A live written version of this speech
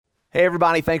Hey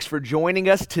everybody, thanks for joining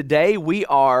us. Today we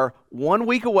are 1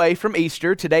 week away from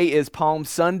Easter. Today is Palm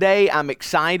Sunday. I'm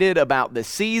excited about the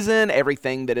season,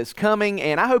 everything that is coming,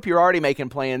 and I hope you're already making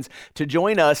plans to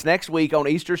join us next week on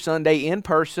Easter Sunday in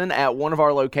person at one of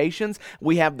our locations.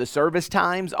 We have the service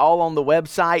times all on the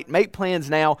website. Make plans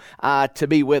now to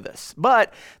be with us.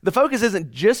 But the focus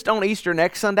isn't just on Easter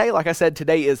next Sunday. Like I said,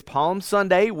 today is Palm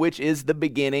Sunday, which is the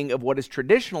beginning of what is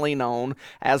traditionally known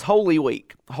as Holy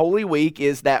Week. Holy Week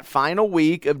is that final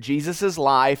week of Jesus'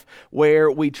 life where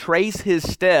we trace his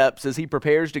steps as he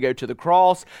prepares to go to the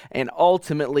cross and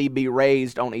ultimately be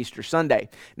raised on Easter Sunday.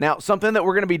 Now, something that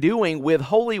we're going to be doing with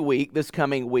Holy Week this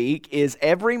coming week is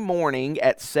every morning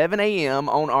at 7 a.m.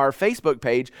 on our Facebook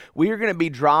page, we are going to be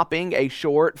dropping a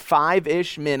short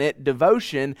 5-ish minute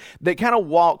devotion that kind of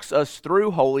walks us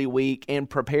through Holy Week and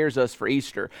prepares us for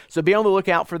Easter. So be on the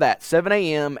lookout for that, 7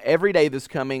 a.m. every day this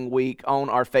coming week on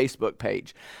our Facebook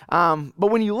page. But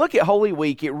when you look at Holy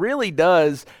Week, it really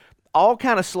does all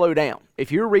kind of slow down.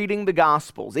 If you're reading the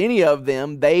Gospels, any of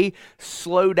them, they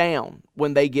slow down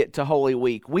when they get to Holy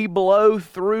Week. We blow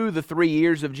through the 3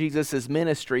 years of Jesus'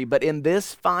 ministry, but in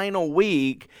this final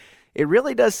week, it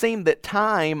really does seem that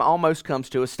time almost comes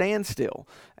to a standstill.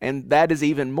 And that is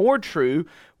even more true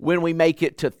when we make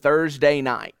it to Thursday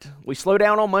night. We slow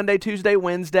down on Monday, Tuesday,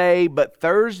 Wednesday, but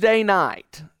Thursday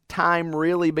night, time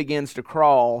really begins to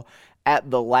crawl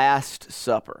at the Last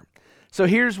Supper. So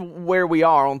here's where we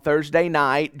are on Thursday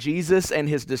night. Jesus and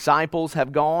his disciples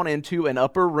have gone into an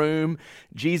upper room.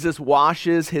 Jesus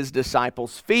washes his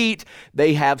disciples' feet.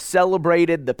 They have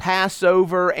celebrated the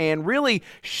Passover and really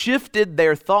shifted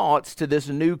their thoughts to this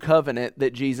new covenant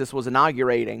that Jesus was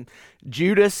inaugurating.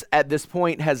 Judas at this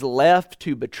point has left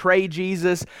to betray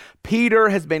Jesus. Peter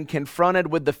has been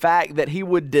confronted with the fact that he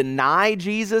would deny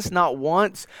Jesus not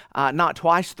once, not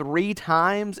twice, 3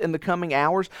 times in the coming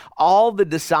hours. All the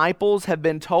disciples have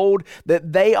been told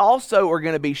that they also are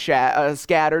going to be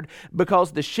scattered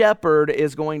because the shepherd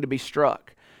is going to be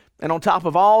struck. And on top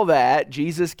of all that,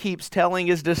 Jesus keeps telling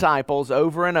his disciples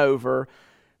over and over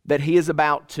that he is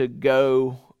about to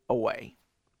go away.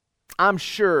 I'm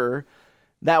sure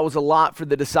that was a lot for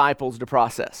the disciples to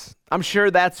process. I'm sure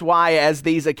that's why, as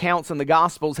these accounts in the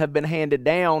Gospels have been handed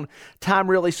down, time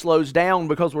really slows down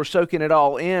because we're soaking it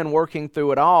all in, working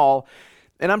through it all.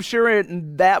 And I'm sure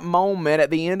in that moment, at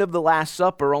the end of the Last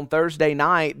Supper on Thursday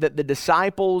night, that the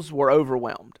disciples were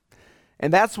overwhelmed.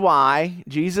 And that's why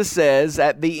Jesus says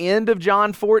at the end of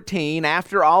John 14,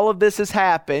 after all of this has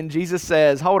happened, Jesus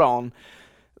says, hold on,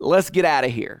 let's get out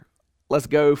of here. Let's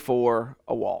go for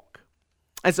a walk.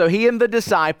 And so he and the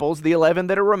disciples, the 11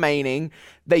 that are remaining,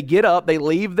 they get up, they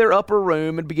leave their upper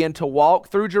room and begin to walk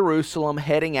through Jerusalem,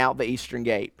 heading out the eastern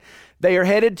gate. They are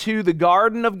headed to the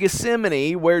Garden of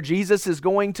Gethsemane, where Jesus is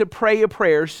going to pray a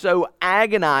prayer so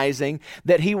agonizing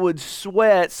that he would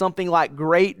sweat something like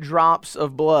great drops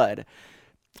of blood.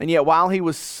 And yet while he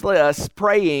was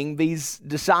praying, these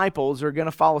disciples are going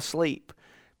to fall asleep.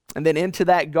 And then into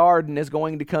that garden is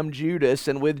going to come Judas,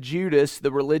 and with Judas,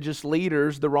 the religious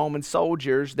leaders, the Roman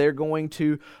soldiers, they're going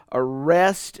to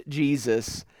arrest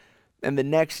Jesus, and the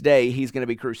next day he's going to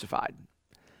be crucified.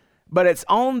 But it's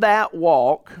on that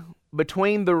walk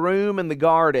between the room and the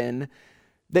garden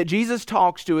that Jesus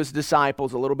talks to his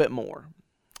disciples a little bit more,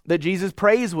 that Jesus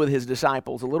prays with his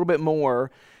disciples a little bit more,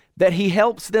 that he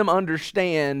helps them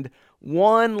understand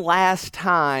one last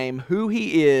time who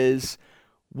he is,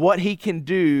 what he can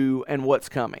do, and what's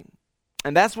coming.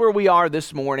 And that's where we are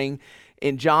this morning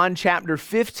in John chapter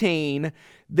 15.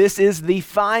 This is the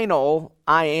final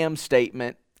I am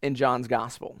statement in John's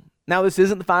gospel. Now, this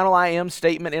isn't the final I am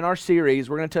statement in our series.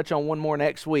 We're going to touch on one more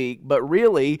next week. But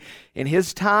really, in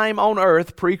his time on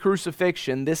earth,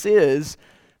 pre-crucifixion, this is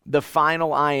the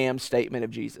final I am statement of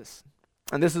Jesus.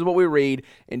 And this is what we read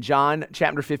in John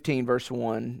chapter 15, verse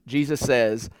 1. Jesus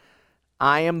says,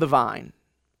 I am the vine.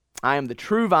 I am the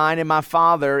true vine, and my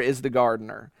Father is the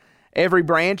gardener. Every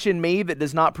branch in me that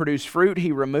does not produce fruit,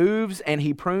 he removes, and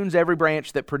he prunes every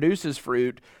branch that produces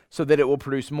fruit so that it will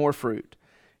produce more fruit.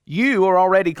 You are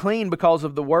already clean because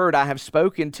of the word I have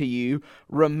spoken to you.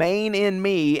 Remain in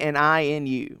me, and I in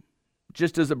you.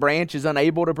 Just as a branch is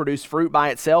unable to produce fruit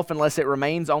by itself unless it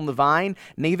remains on the vine,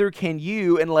 neither can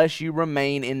you unless you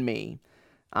remain in me.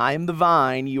 I am the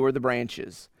vine, you are the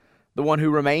branches. The one who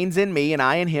remains in me and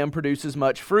I in him produces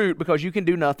much fruit, because you can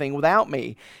do nothing without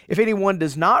me. If anyone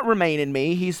does not remain in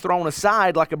me, he's thrown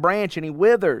aside like a branch and he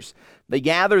withers. They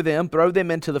gather them, throw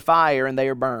them into the fire, and they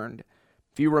are burned.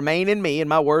 If you remain in me and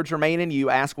my words remain in you,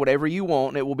 ask whatever you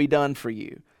want and it will be done for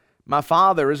you. My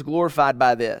Father is glorified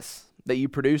by this, that you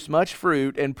produce much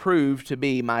fruit and prove to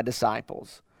be my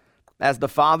disciples. As the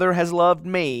Father has loved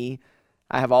me,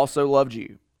 I have also loved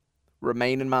you.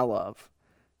 Remain in my love.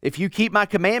 If you keep my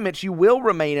commandments, you will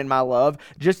remain in my love,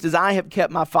 just as I have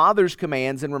kept my Father's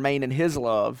commands and remain in his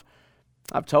love.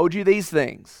 I've told you these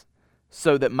things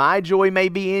so that my joy may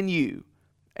be in you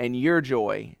and your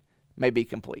joy may be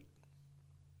complete.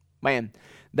 Man,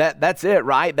 that's it,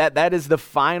 right? That is the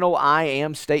final I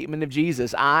am statement of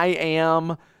Jesus. I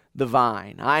am the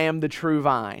vine. I am the true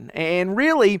vine. And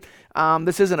really,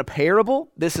 this isn't a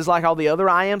parable. This is like all the other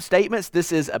I am statements.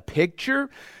 This is a picture,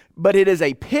 but it is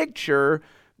a picture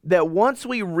that once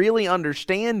we really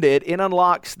understand it, it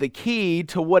unlocks the key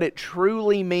to what it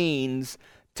truly means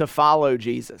to follow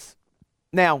Jesus.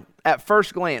 Now, at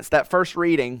first glance, that first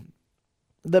reading,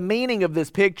 the meaning of this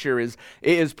picture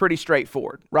is pretty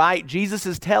straightforward, right? Jesus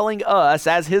is telling us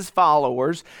as his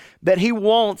followers that he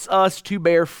wants us to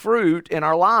bear fruit in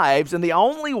our lives, and the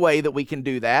only way that we can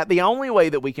do that, the only way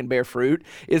that we can bear fruit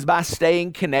is by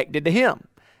staying connected to him.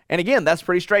 And again, that's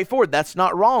pretty straightforward. That's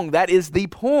not wrong. That is the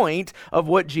point of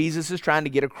what Jesus is trying to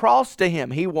get across to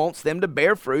him. He wants them to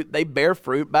bear fruit. They bear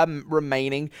fruit by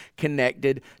remaining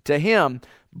connected to him.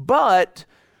 But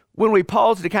when we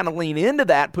pause to kind of lean into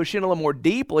that, push in a little more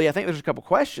deeply, I think there's a couple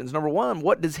questions. Number one,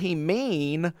 what does he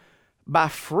mean by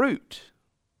fruit?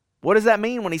 What does that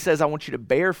mean when he says, I want you to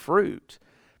bear fruit?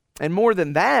 And more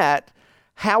than that,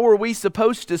 how are we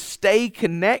supposed to stay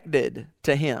connected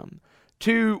to him?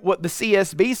 To what the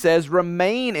CSB says,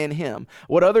 remain in him.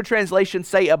 What other translations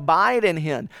say, abide in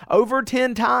him. Over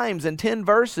 10 times in 10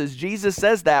 verses, Jesus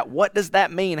says that. What does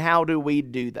that mean? How do we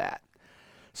do that?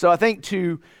 So I think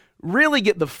to really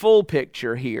get the full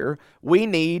picture here, we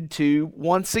need to,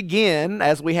 once again,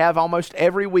 as we have almost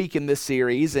every week in this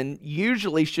series, and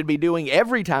usually should be doing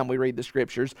every time we read the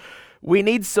scriptures, we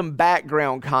need some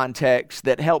background context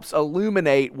that helps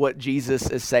illuminate what Jesus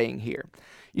is saying here.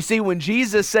 You see, when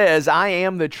Jesus says, I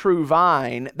am the true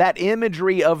vine, that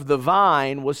imagery of the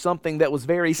vine was something that was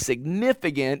very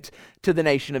significant to the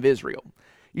nation of Israel.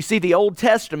 You see, the Old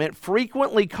Testament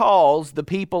frequently calls the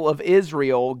people of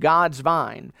Israel God's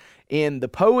vine. In the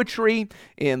poetry,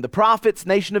 in the prophets,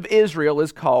 nation of Israel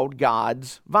is called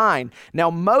God's vine. Now,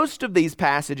 most of these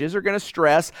passages are going to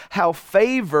stress how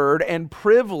favored and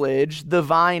privileged the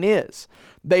vine is.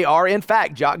 They are, in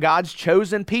fact, God's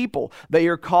chosen people. They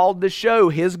are called to show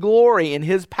his glory and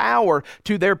his power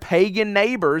to their pagan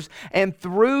neighbors. And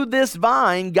through this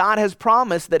vine, God has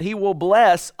promised that he will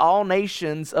bless all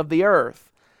nations of the earth.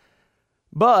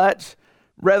 But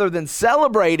rather than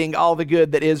celebrating all the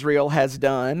good that Israel has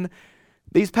done,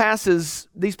 these passages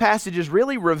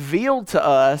really reveal to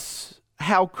us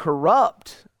how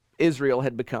corrupt Israel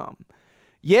had become.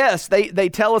 Yes, they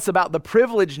tell us about the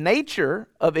privileged nature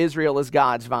of Israel as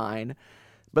God's vine,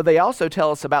 but they also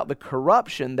tell us about the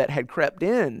corruption that had crept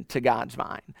into God's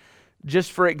vine.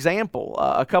 Just for example,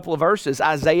 a couple of verses,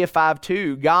 Isaiah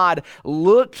 5:2, God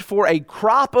looked for a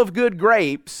crop of good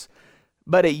grapes,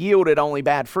 but it yielded only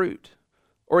bad fruit.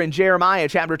 Or in Jeremiah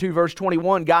chapter 2, verse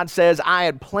 21, God says, I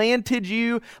had planted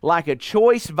you like a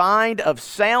choice vine of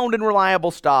sound and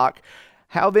reliable stock.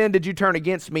 How then did you turn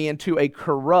against me into a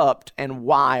corrupt and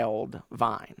wild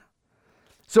vine?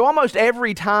 So almost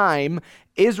every time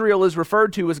Israel is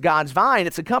referred to as God's vine,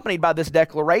 it's accompanied by this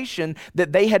declaration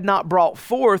that they had not brought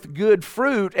forth good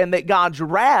fruit and that God's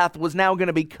wrath was now going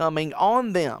to be coming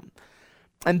on them.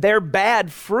 And their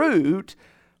bad fruit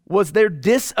was their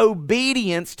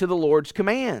disobedience to the Lord's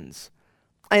commands.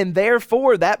 And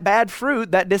therefore, that bad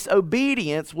fruit, that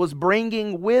disobedience, was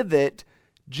bringing with it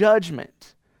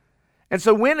judgment. And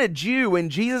so when a Jew in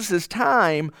Jesus'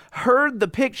 time heard the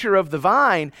picture of the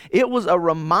vine, it was a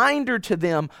reminder to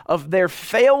them of their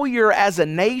failure as a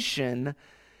nation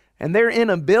and their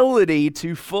inability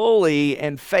to fully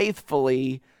and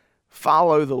faithfully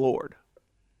follow the Lord.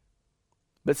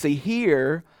 But see,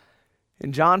 here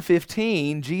in John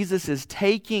 15, Jesus is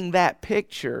taking that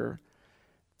picture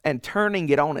and turning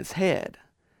it on its head.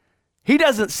 He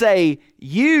doesn't say,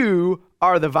 you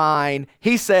are the vine.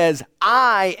 He says,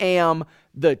 I am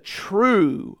the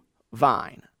true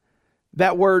vine.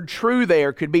 That word true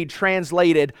there could be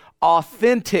translated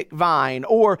authentic vine,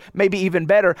 or maybe even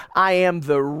better, I am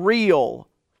the real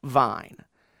vine.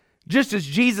 Just as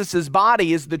Jesus'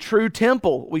 body is the true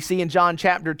temple, we see in John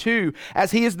chapter 2,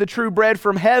 as he is the true bread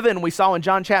from heaven, we saw in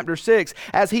John chapter 6,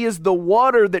 as he is the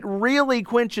water that really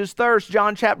quenches thirst,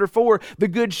 John chapter 4, the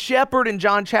good shepherd in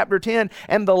John chapter 10,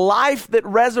 and the life that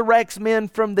resurrects men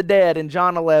from the dead in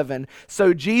John 11.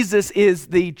 So Jesus is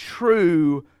the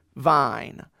true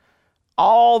vine.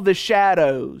 All the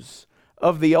shadows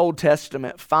of the Old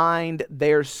Testament find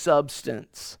their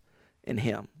substance in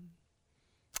him.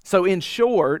 So in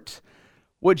short,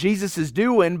 What Jesus is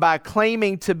doing by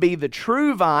claiming to be the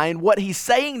true vine, what he's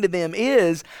saying to them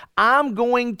is, I'm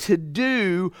going to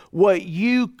do what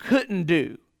you couldn't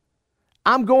do.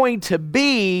 I'm going to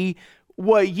be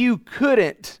what you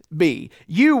couldn't be.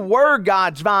 You were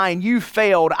God's vine, you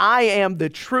failed. I am the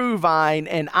true vine,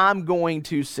 and I'm going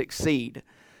to succeed.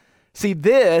 See,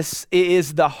 this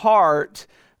is the heart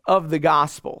of the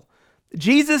gospel.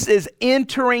 Jesus is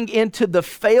entering into the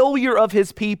failure of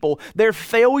his people, their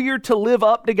failure to live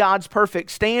up to God's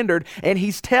perfect standard, and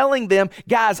he's telling them,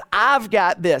 guys, I've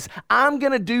got this. I'm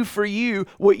going to do for you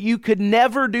what you could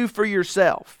never do for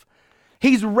yourself.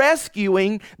 He's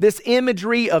rescuing this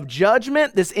imagery of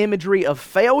judgment, this imagery of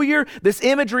failure, this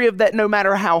imagery of that no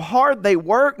matter how hard they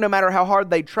worked, no matter how hard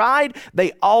they tried,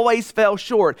 they always fell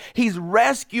short. He's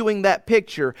rescuing that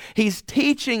picture. He's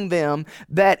teaching them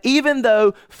that even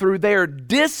though through their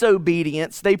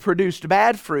disobedience they produced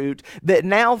bad fruit, that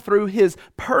now through his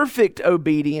perfect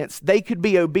obedience, they could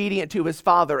be obedient to his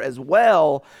Father as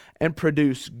well and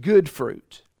produce good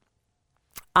fruit.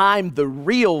 I'm the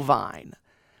real vine.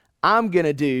 I'm going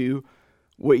to do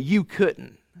what you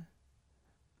couldn't.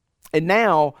 And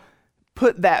now,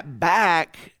 put that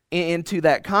back into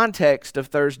that context of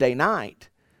Thursday night.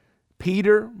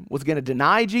 Peter was going to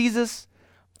deny Jesus.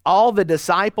 All the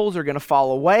disciples are going to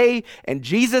fall away. And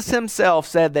Jesus himself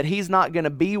said that he's not going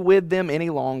to be with them any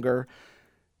longer.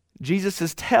 Jesus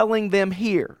is telling them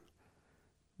here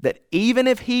that even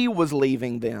if he was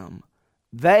leaving them,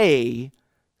 they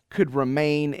could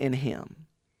remain in him.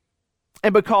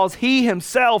 And because he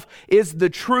himself is the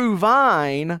true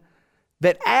vine,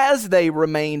 that as they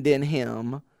remained in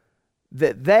him,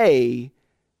 that they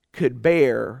could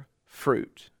bear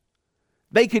fruit.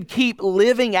 They could keep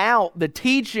living out the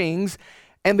teachings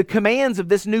and the commands of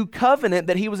this new covenant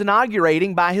that he was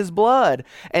inaugurating by his blood,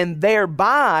 and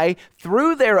thereby,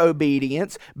 through their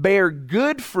obedience, bear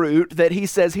good fruit that he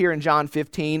says here in John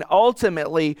 15,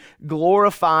 ultimately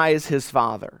glorifies his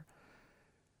Father.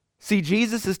 See,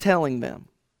 Jesus is telling them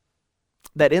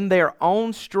that in their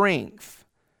own strength,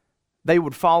 they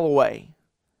would fall away.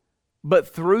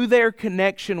 But through their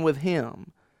connection with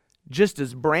him, just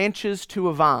as branches to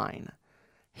a vine,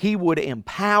 he would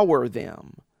empower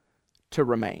them to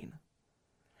remain.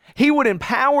 He would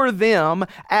empower them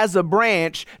as a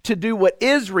branch to do what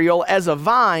Israel as a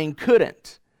vine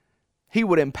couldn't. He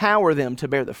would empower them to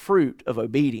bear the fruit of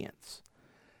obedience.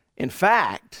 In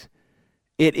fact,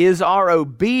 it is our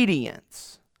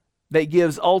obedience that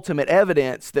gives ultimate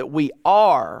evidence that we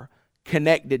are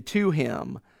connected to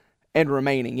him and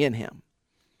remaining in him.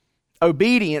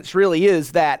 Obedience really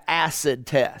is that acid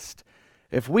test.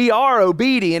 If we are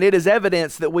obedient, it is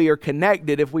evidence that we are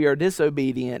connected. If we are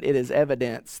disobedient, it is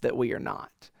evidence that we are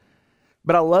not.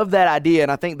 But I love that idea,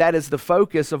 and I think that is the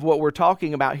focus of what we're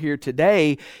talking about here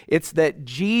today. It's that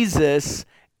Jesus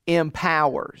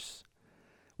empowers.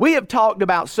 We have talked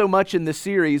about so much in this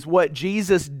series what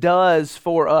Jesus does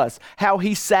for us, how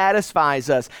he satisfies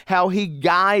us, how he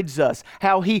guides us,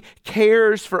 how he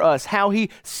cares for us, how he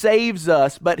saves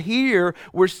us. But here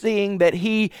we're seeing that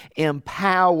he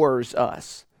empowers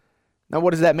us. Now, what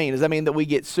does that mean? Does that mean that we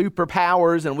get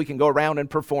superpowers and we can go around and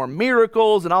perform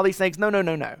miracles and all these things? No.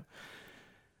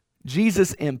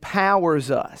 Jesus empowers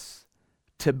us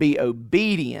to be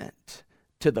obedient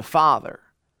to the Father,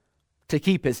 to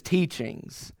keep his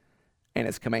teachings and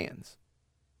his commands.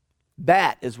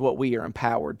 That is what we are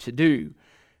empowered to do.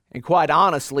 And quite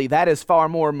honestly, that is far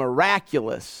more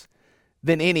miraculous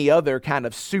than any other kind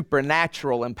of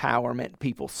supernatural empowerment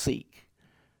people seek.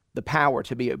 The power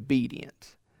to be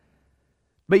obedient.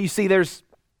 But you see, there's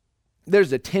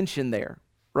a tension there,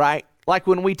 right? Like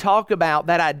when we talk about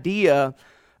that idea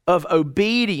of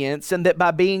obedience, and that by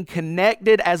being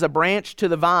connected as a branch to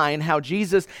the vine, how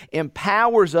Jesus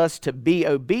empowers us to be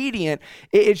obedient,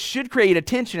 it should create a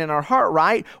tension in our heart,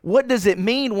 right? What does it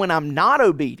mean when I'm not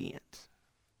obedient?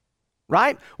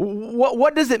 Right?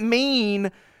 What does it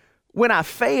mean when I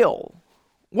fail?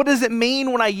 What does it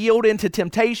mean when I yield into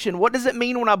temptation? What does it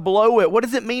mean when I blow it? What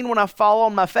does it mean when I fall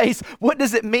on my face? What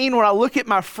does it mean when I look at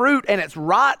my fruit and it's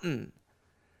rotten?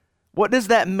 What does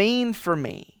that mean for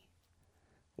me?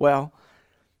 Well,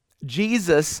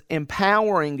 Jesus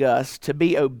empowering us to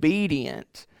be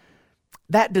obedient,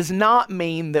 that does not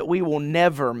mean that we will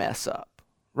never mess up,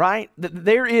 right?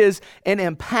 There is an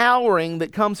empowering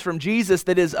that comes from Jesus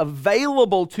that is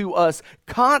available to us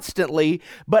constantly,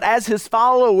 but as his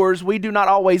followers, we do not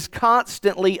always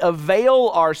constantly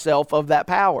avail ourselves of that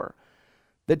power.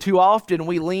 That too often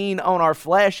we lean on our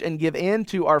flesh and give in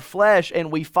to our flesh,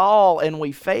 and we fall and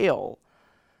we fail.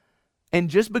 And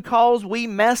just because we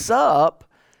mess up,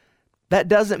 that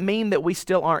doesn't mean that we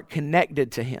still aren't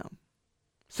connected to him.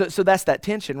 So that's that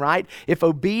tension, right? If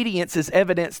obedience is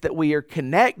evidence that we are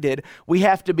connected, we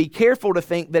have to be careful to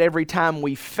think that every time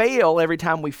we fail, every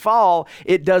time we fall,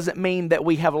 it doesn't mean that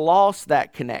we have lost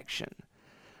that connection.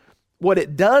 What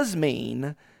it does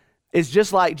mean is,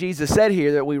 just like Jesus said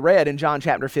here that we read in John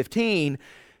chapter 15,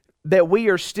 that we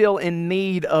are still in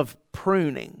need of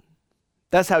pruning.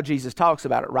 That's how Jesus talks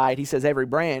about it, right? He says every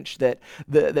branch that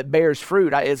bears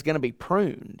fruit is going to be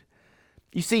pruned.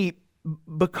 You see,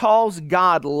 because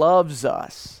God loves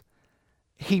us,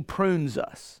 He prunes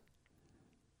us.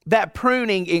 That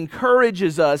pruning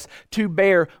encourages us to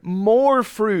bear more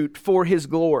fruit for His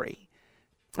glory.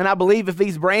 And I believe if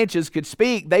these branches could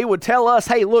speak, they would tell us,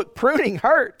 hey, look, pruning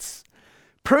hurts.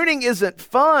 Pruning isn't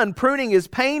fun. Pruning is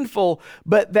painful,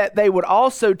 but that they would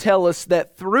also tell us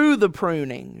that through the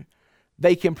pruning,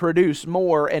 they can produce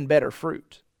more and better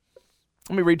fruit.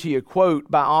 Let me read to you a quote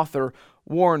by author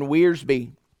Warren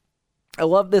Wiersbe. I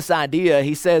love this idea.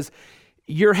 He says,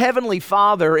 your heavenly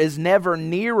Father is never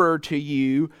nearer to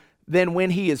you than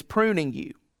when He is pruning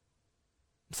you.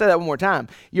 Say that one more time.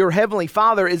 Your heavenly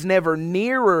Father is never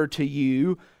nearer to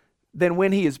you than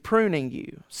when He is pruning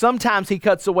you. Sometimes He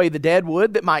cuts away the dead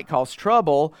wood that might cause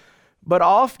trouble, but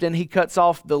often He cuts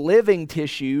off the living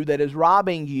tissue that is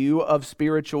robbing you of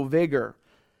spiritual vigor.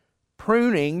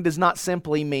 Pruning does not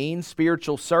simply mean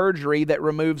spiritual surgery that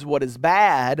removes what is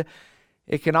bad.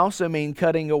 It can also mean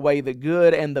cutting away the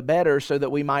good and the better so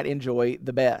that we might enjoy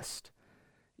the best.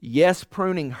 Yes,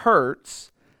 pruning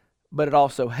hurts, but it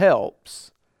also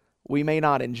helps. We may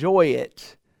not enjoy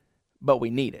it, but we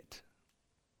need it.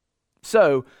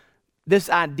 So, this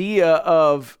idea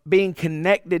of being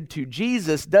connected to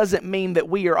Jesus doesn't mean that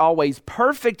we are always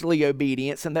perfectly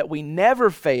obedient and that we never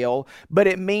fail, but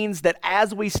it means that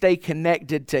as we stay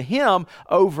connected to Him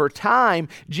over time,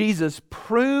 Jesus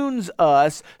prunes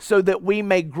us so that we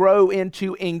may grow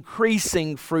into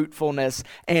increasing fruitfulness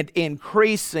and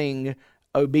increasing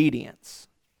obedience.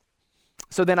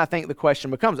 So then I think the question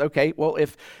becomes, okay, well,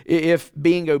 if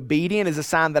being obedient is a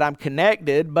sign that I'm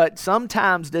connected, but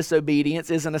sometimes disobedience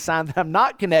isn't a sign that I'm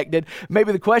not connected,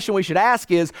 maybe the question we should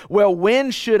ask is, well,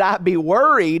 when should I be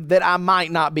worried that I might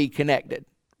not be connected,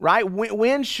 right?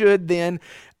 When should then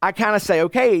I kind of say,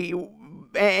 okay,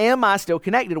 am I still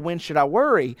connected? When should I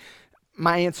worry?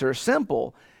 My answer is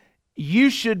simple. You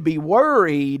should be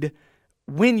worried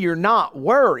when you're not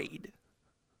worried.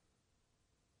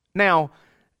 Now,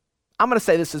 I'm going to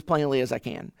say this as plainly as I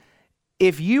can.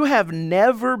 If you have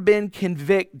never been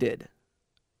convicted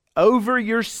over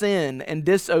your sin and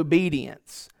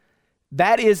disobedience,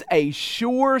 that is a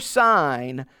sure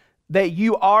sign that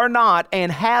you are not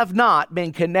and have not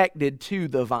been connected to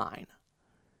the vine.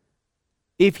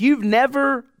 If you've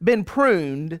never been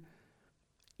pruned,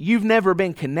 you've never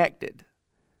been connected.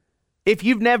 If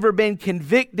you've never been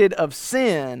convicted of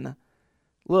sin,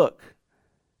 look,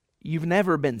 you've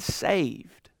never been saved.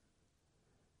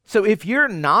 So if you're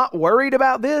not worried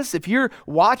about this, if you're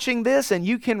watching this and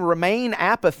you can remain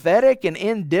apathetic and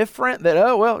indifferent that,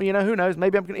 oh, well, who knows,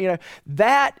 maybe I'm going to,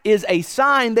 that is a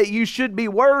sign that you should be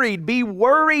worried. Be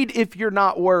worried if you're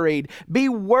not worried. Be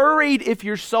worried if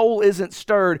your soul isn't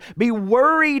stirred. Be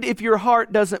worried if your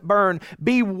heart doesn't burn.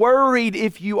 Be worried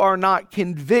if you are not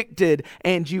convicted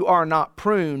and you are not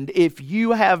pruned. If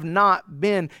you have not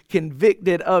been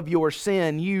convicted of your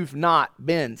sin, you've not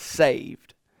been saved.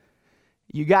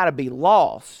 You got to be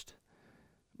lost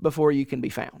before you can be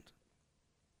found.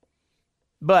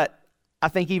 But I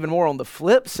think even more on the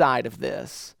flip side of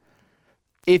this,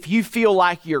 if you feel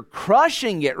like you're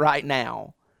crushing it right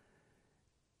now,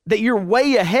 that you're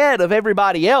way ahead of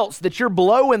everybody else, that you're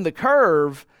blowing the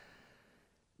curve,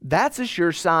 that's a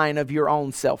sure sign of your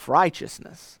own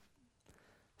self-righteousness.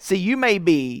 See, you may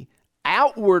be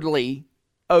outwardly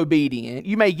obedient.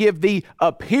 You may give the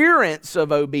appearance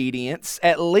of obedience,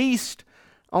 at least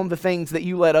on the things that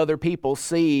you let other people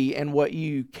see and what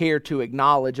you care to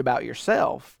acknowledge about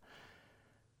yourself.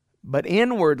 But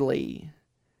inwardly,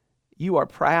 you are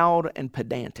proud and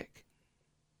pedantic.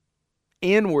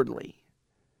 Inwardly,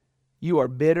 you are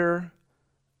bitter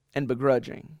and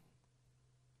begrudging.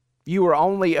 You are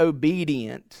only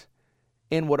obedient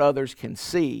in what others can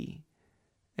see,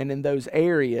 and in those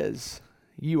areas,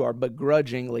 you are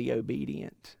begrudgingly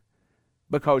obedient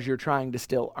because you're trying to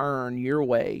still earn your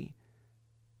way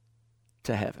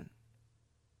to heaven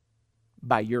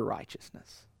by your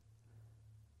righteousness.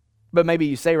 But maybe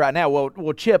you say right now,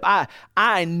 well, Chip,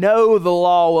 I know the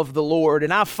law of the Lord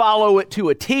and I follow it to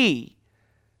a T.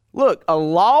 Look, a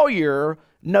lawyer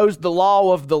knows the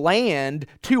law of the land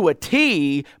to a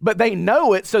T, but they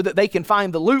know it so that they can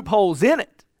find the loopholes in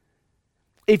it.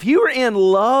 If you are in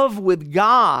love with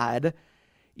God,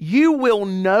 you will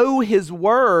know His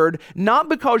Word, not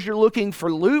because you're looking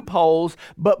for loopholes,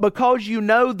 but because you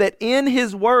know that in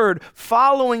His Word,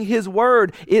 following His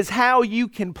Word is how you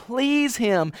can please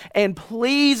Him, and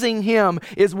pleasing Him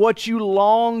is what you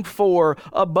long for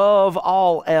above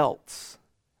all else.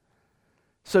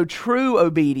 So true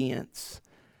obedience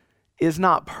is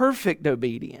not perfect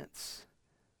obedience,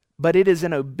 but it is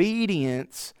an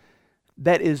obedience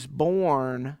that is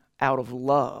born out of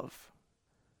love.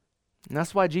 And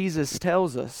that's why Jesus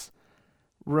tells us,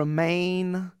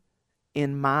 remain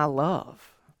in my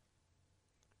love.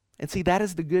 And see, that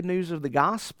is the good news of the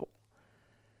gospel.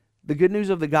 The good news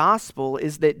of the gospel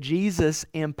is that Jesus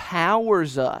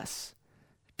empowers us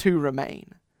to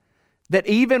remain. That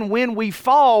even when we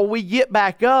fall, we get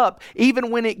back up.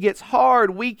 Even when it gets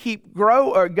hard, we keep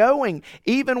going.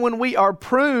 Even when we are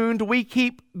pruned, we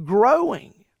keep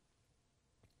growing.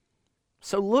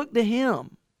 So look to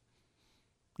Him,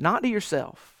 not to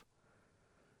yourself.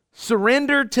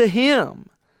 Surrender to Him.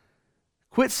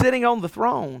 Quit sitting on the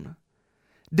throne.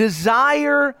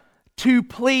 Desire to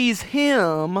please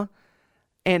Him,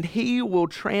 and He will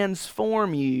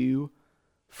transform you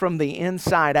from the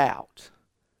inside out.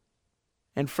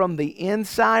 And from the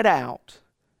inside out,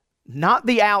 not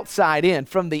the outside in,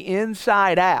 from the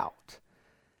inside out,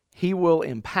 He will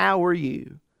empower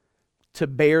you to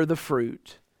bear the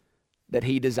fruit that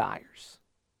He desires.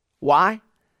 Why?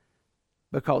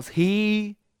 Because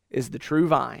He is the true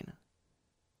vine,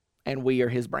 and we are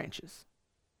His branches.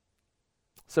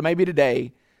 So maybe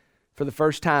today, for the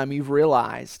first time, you've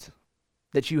realized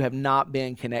that you have not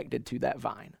been connected to that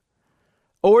vine.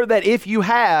 Or that if you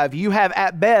have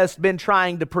at best been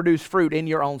trying to produce fruit in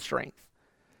your own strength.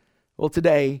 Well,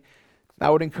 today, I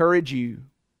would encourage you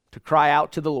to cry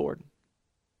out to the Lord,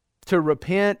 to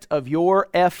repent of your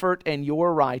effort and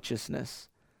your righteousness,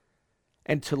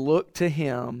 and to look to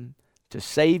Him to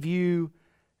save you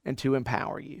and to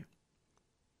empower you.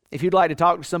 If you'd like to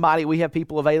talk to somebody, we have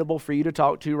people available for you to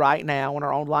talk to right now on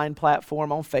our online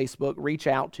platform on Facebook. Reach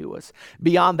out to us.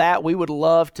 Beyond that, we would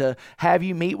love to have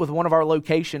you meet with one of our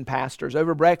location pastors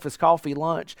over breakfast, coffee,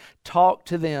 lunch. Talk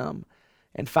to them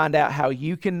and find out how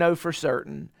you can know for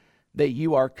certain that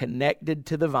you are connected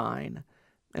to the vine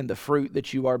and the fruit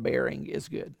that you are bearing is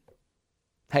good.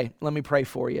 Hey, let me pray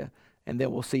for you, and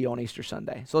then we'll see you on Easter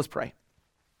Sunday. So let's pray.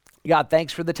 God,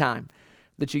 thanks for the time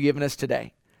that you've given us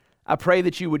today. I pray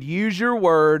that you would use your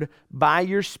word by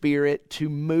your Spirit to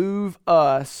move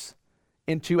us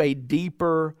into a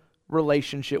deeper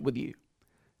relationship with you.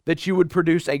 That you would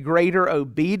produce a greater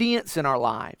obedience in our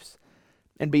lives.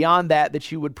 And beyond that,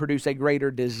 that you would produce a greater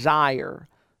desire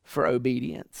for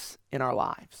obedience in our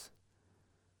lives.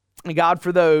 And God,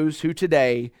 for those who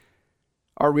today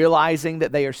are realizing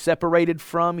that they are separated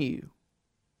from you,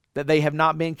 that they have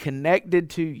not been connected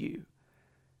to you,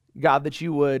 God, that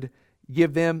you would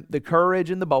give them the courage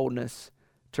and the boldness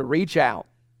to reach out,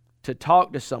 to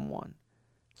talk to someone,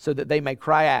 so that they may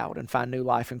cry out and find new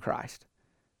life in Christ.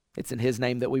 It's in His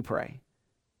name that we pray.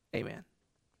 Amen.